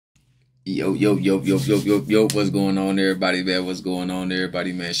Yo, what's going on, everybody, man? What's going on,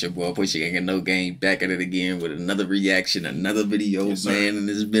 everybody, man? It's your boy, Pushy Ain't No Game, back at it again with another reaction, another video, yes, man, and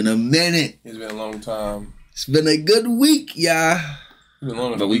it's been a minute. It's been a long time. It's been a good week, y'all. But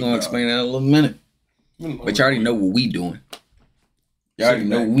we're going to explain that in a little minute. But you already know what we doing. You already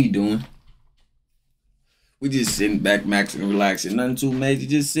know what we doing. We just sitting back, maxing and relaxing. Nothing too major,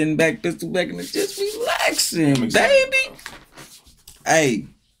 just sitting back, pistol back, and just relaxing, baby. Hey.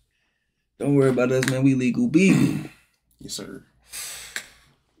 Don't worry about us, man. We legal beagle. Yes, sir.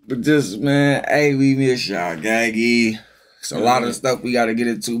 But just, man, hey, we miss y'all, gaggy. It's a lot of stuff we got to get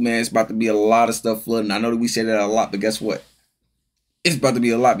into, man. It's about to be a lot of stuff flooding. I know that we say that a lot, but guess what? It's about to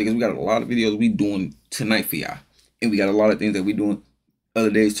be a lot because we got a lot of videos we doing tonight for y'all. And we got a lot of things that we doing other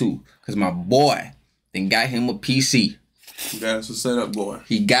days, too. Because my boy then got him a PC. He got us a setup going.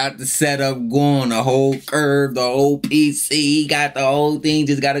 He got the setup going, the whole curve, the whole PC. He got the whole thing.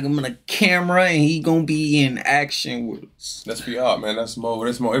 Just got to give him a camera, and he gonna be in action with us. That's PR, man. That's more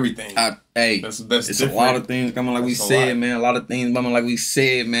everything. Hey, that's it's a lot of things coming like we said, man. A lot of things coming like we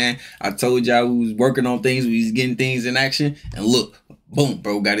said, man. I told y'all we was working on things. We was getting things in action, and look, boom,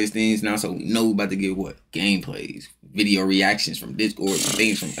 bro, got his things now. So we know we about to get what gameplays, video reactions from Discord,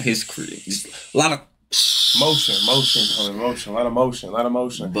 things from his career. Just a lot of. Motion, a lot of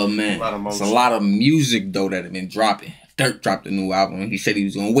motion. But man, it's a lot of music though that have been dropping. Dirk dropped a new album. He said he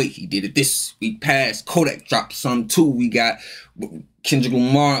was gonna wait. He did it this week past. Kodak dropped some too. We got Kendrick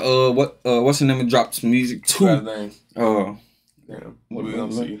Lamar. What's the name? Dropped some music too. What we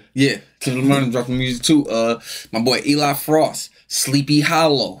gonna see? Yeah, Kendrick Lamar dropped some music too. My boy ELI Fross, Sleepy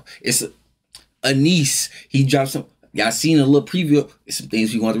Hollow. It's a niece. He dropped some. Y'all seen a little preview. It's some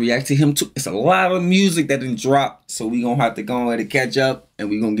things we want to react to him too. It's a lot of music that didn't drop. So we gonna have to go ahead and catch up. And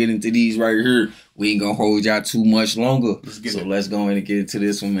we gonna get into these right here. We ain't gonna hold y'all too much longer. Let's go ahead and get into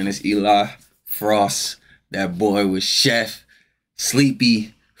this one, man. It's ELI Fross. That boy with Chef,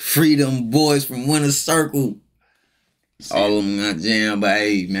 Sleepy, Freedom Boys from Winter Circle. All of them not jam, but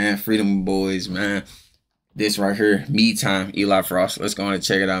hey, man, Freedom Boys, man. This right here, Me Time, ELI Fross. Let's go ahead and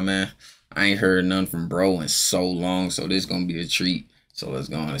check it out, man. I ain't heard none from bro in so long, so this gonna be a treat. So let's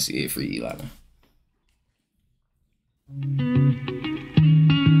go on and see it for ELI.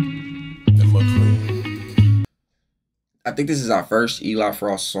 I think this is our first ELI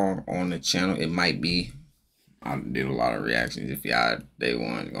Fross song on the channel. It might be. I did a lot of reactions. If y'all they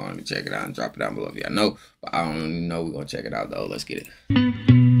want to go on and check it out and drop it down below if y'all know. But I don't even know. We're gonna check it out though. Let's get it.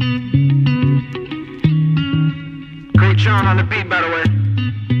 Coach John on the beat, by the way.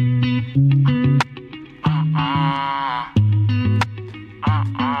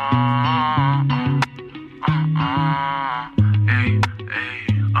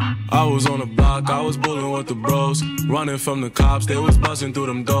 I was on the block, I was bowling with the bros. Running from the cops, they was busting through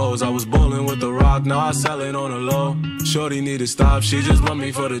them doors. I was bowling with the rock, now I sell it on the low. Shorty need to stop, she just want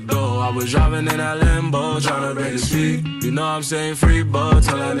me for the dough. I was driving in that limbo, trying to bring the speed. You know I'm saying free, but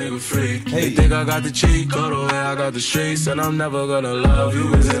tell that nigga free. They think I got the cheat code, the way I got the streets. And I'm never gonna love you,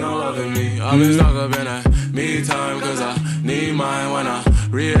 cause they don't loving me. I've been stuck up in that me time, cause I need mine. When I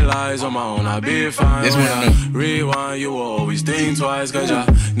realize on my own, I'll be fine. When I rewind, you will always think twice, cause I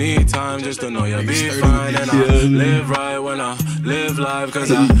need time just to know you'll be fine. And I live right when I live life,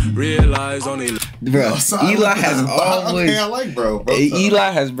 cause I realize only. Bro, ELI has always. Okay, I like bro.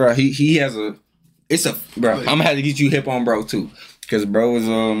 ELI has, bro. He has a. It's a bro. I'm gonna have to get you hip on bro too, cause bro is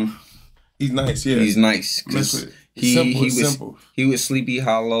He's nice, yeah. He's nice. Simple. He was Sleepy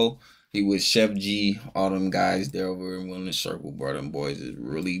Hollow. He was Chef G. All them guys there over in Winter Circle, bro. Them boys is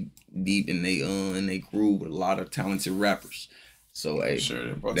really deep in they groove with a lot of talented rappers. So hey,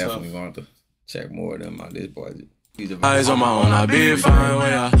 definitely going to check more of them out. This boy, eyes on my own, I'll be fine.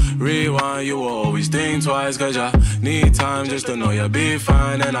 When I rewind, you will always think twice, cause I need time just to know you'll be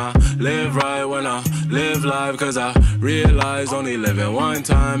fine. And I live right when I live life, cause I realize only living one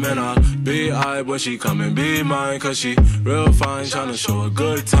time. And I'll be alright when she come and be mine, cause she real fine, tryna show a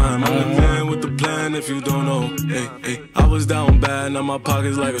good time. I'm the man with the plan if you don't know. Hey, hey, I was down bad, now my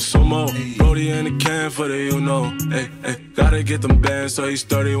pockets like a sumo. Brody in the can for the you know. Hey, hey, gotta get them bands so he's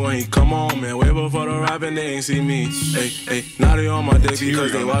 30 when he come on, man. Way before the rapping, they ain't see me. Hey, hey, now they on my dick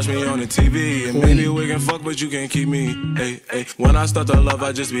because they watch me on the TV. And maybe we can fuck, but you can't keep me. Hey, hey, when I start to love,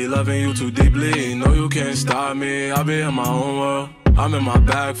 I just be loving you too deeply. No, you can't stop me, I be in my own world. I'm in my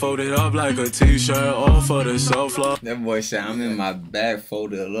bag, folded up like a t-shirt, all for the self-love. That boy said, I'm in my bag,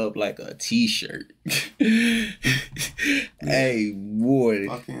 folded up like a t-shirt. Hey, boy,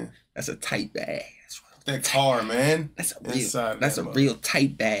 that's a tight bag. That's hard, man. That's a real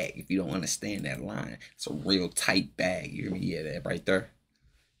tight bag. If you don't understand that line, it's a real tight bag. You hear me? Yeah, that right there.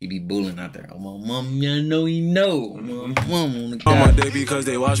 He be bullying out there. Oh, my mom, I know he know. On my day because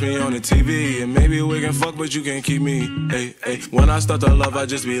they watch me on the TV. And maybe we can fuck, but you can't keep me. Hey, hey. When I start to love, I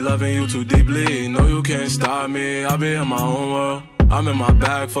just be loving you too deeply. No, you can't stop me. I be in my own world. I'm in my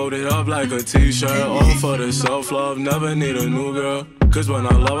bag, folded up like a t-shirt. All for the self-love, never need a new girl. Cause when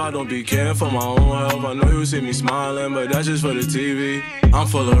I love, I don't be caring for my own health. I know you see me smiling, but that's just for the TV. I'm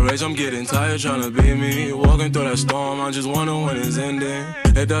full of rage, I'm getting tired trying to be me. Walking through that storm, I just wonder when it's ending.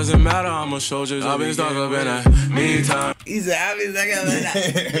 It doesn't matter, I'm a soldier. I've been stuck up in that me time. He said, I've been stuck up in that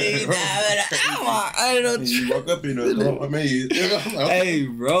me time. I don't know. You walk up in a Hey,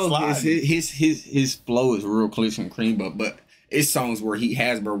 bro, his flow is real clear and cream, but it's songs where he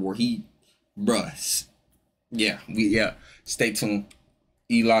has, bro, bruh. Yeah, stay tuned.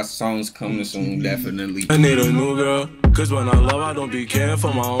 Eli's songs coming soon, definitely. I need a new girl, cause when I love, I don't be caring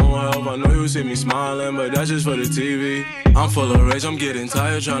for my own health. I know you see me smiling, but that's just for the TV. I'm full of rage, I'm getting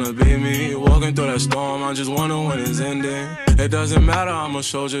tired trying to be me. Walking through that storm, I just wonder when it's ending. It doesn't matter, I'm a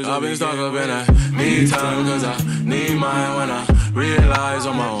soldier. I've been stuck up in that me time, cause I need mine. When I realize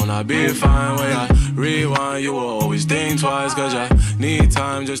on my own, I be fine. When I rewind, you will always think twice, cause I need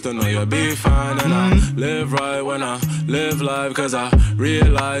time just to know you'll be fine. And I live right when I live life, cause I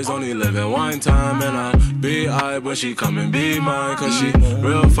realize only living one time. And I be I when she come and be mine, cause she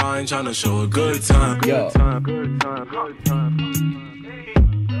real fine, tryna show a good time. Yo,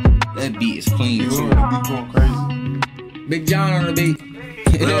 that beat is clean too. Be going crazy. Big John on the beat.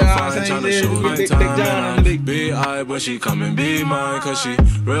 Real fine, tryna show a good time. And I be I when she come and be mine, cause she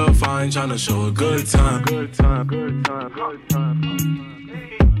real fine, tryna show a good time. Good time, good time, good time.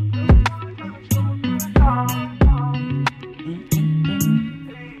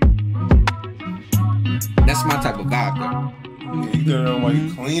 That's my type of vibe, though. You know, while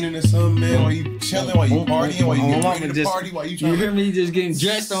you cleaning or something, man, while you chilling, while you partying, while you getting ready to party, while you trying to... You hear me just getting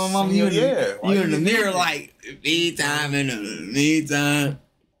dressed on mama? You in the mirror like, me time in the me time.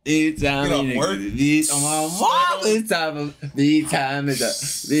 Me time in the me time. Me time. Me time in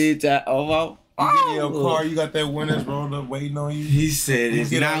the me time. Oh, you get in your car, you got that windows rolled up waiting on you. He said,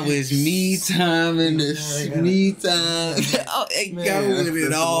 it's me time and it's me time. Oh, they go with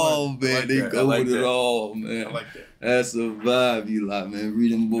it all, man. They go with it all, man. I like that. That's a vibe, you like, man.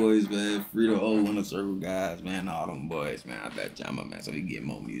 Free them boys, man. Free the old Winter Circle guys, man. All them boys, man. I bet Jama, man, so we get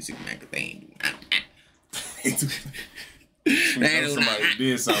more music, man, because they ain't do nothing. Somebody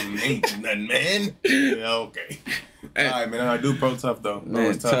did something, ain't do nothing, man. Yeah, okay. Hey. All right, man. I do pro tough though.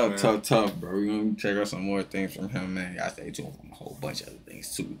 Man, tough, bro. We're gonna check out some more things from him, man. Y'all stay tuned for a whole bunch of other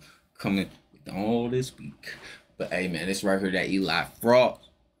things too coming all this week. But hey, man, this right here, that ELI Fross,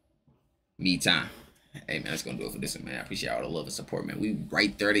 me time. Hey, man, that's gonna do it for this one, man. I appreciate all the love and support, man. We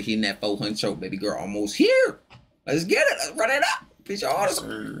right there to hitting that 400 choke, baby girl, almost here. Let's get it. Let's run it up. Appreciate all the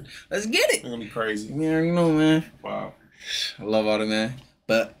support. Let's get it. It's gonna be crazy. Yeah, you know, man. Wow. I love all that, man.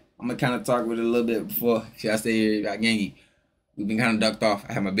 But I'm gonna kind of talk with it a little bit before I stay here about Gangy. We've been kind of ducked off.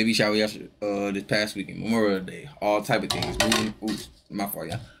 I had my baby shower yesterday, this past weekend, Memorial Day, all type of things. My fault,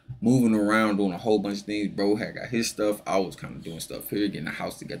 y'all. Moving around, doing a whole bunch of things. Bro had got his stuff. I was kind of doing stuff here, getting the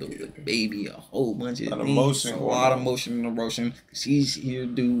house together with the baby, a whole bunch of things. A lot of motion and emotion. She's here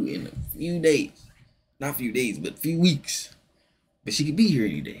due in a few days. Not a few days, but a few weeks. But she could be here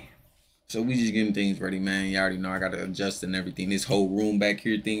any day. So we just getting things ready, man. You already know I got to adjust and everything. This whole room back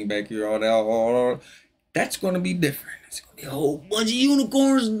here, thing back here, all that. That's going to be different. It's going to be a whole bunch of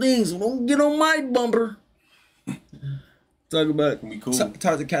unicorns and things. So don't get on my bumper. Talk about it. Cool. Talk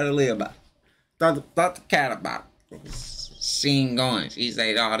to Catalina about it. Talk to Cat about it. She ain't going. She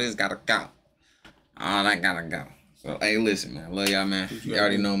say, oh, this got to go. Oh, that got to go. So, hey, listen, man. Love y'all, man. You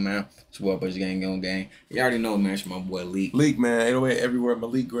already know, man. It's your boy, Gang on Gang. You already know, man. It's my boy, Leak. Leak, man. 808 everywhere.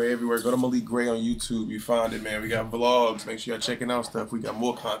 Malik Gray everywhere. Go to Malik Gray on YouTube. You find it, man. We got vlogs. Make sure y'all checking out stuff. We got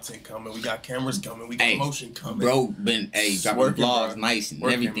more content coming. We got cameras coming. We got motion coming. Bro, been, dropping vlogs, nice and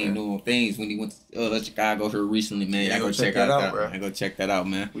everything, doing things. When he went to Chicago here recently, man. Y'all go check that out, bro. Go check that out,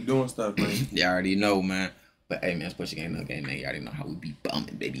 man. We doing stuff, man. You already know, man. But, hey, man, it's Push Gang, no game, man. You already know how we be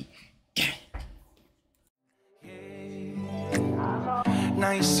bumming, baby. Gang.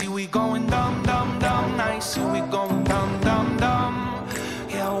 Now you see we going dumb, dumb, dumb. Now you see we going dumb, dumb, dumb.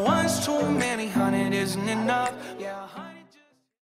 Yeah, one's too many, 100 isn't enough.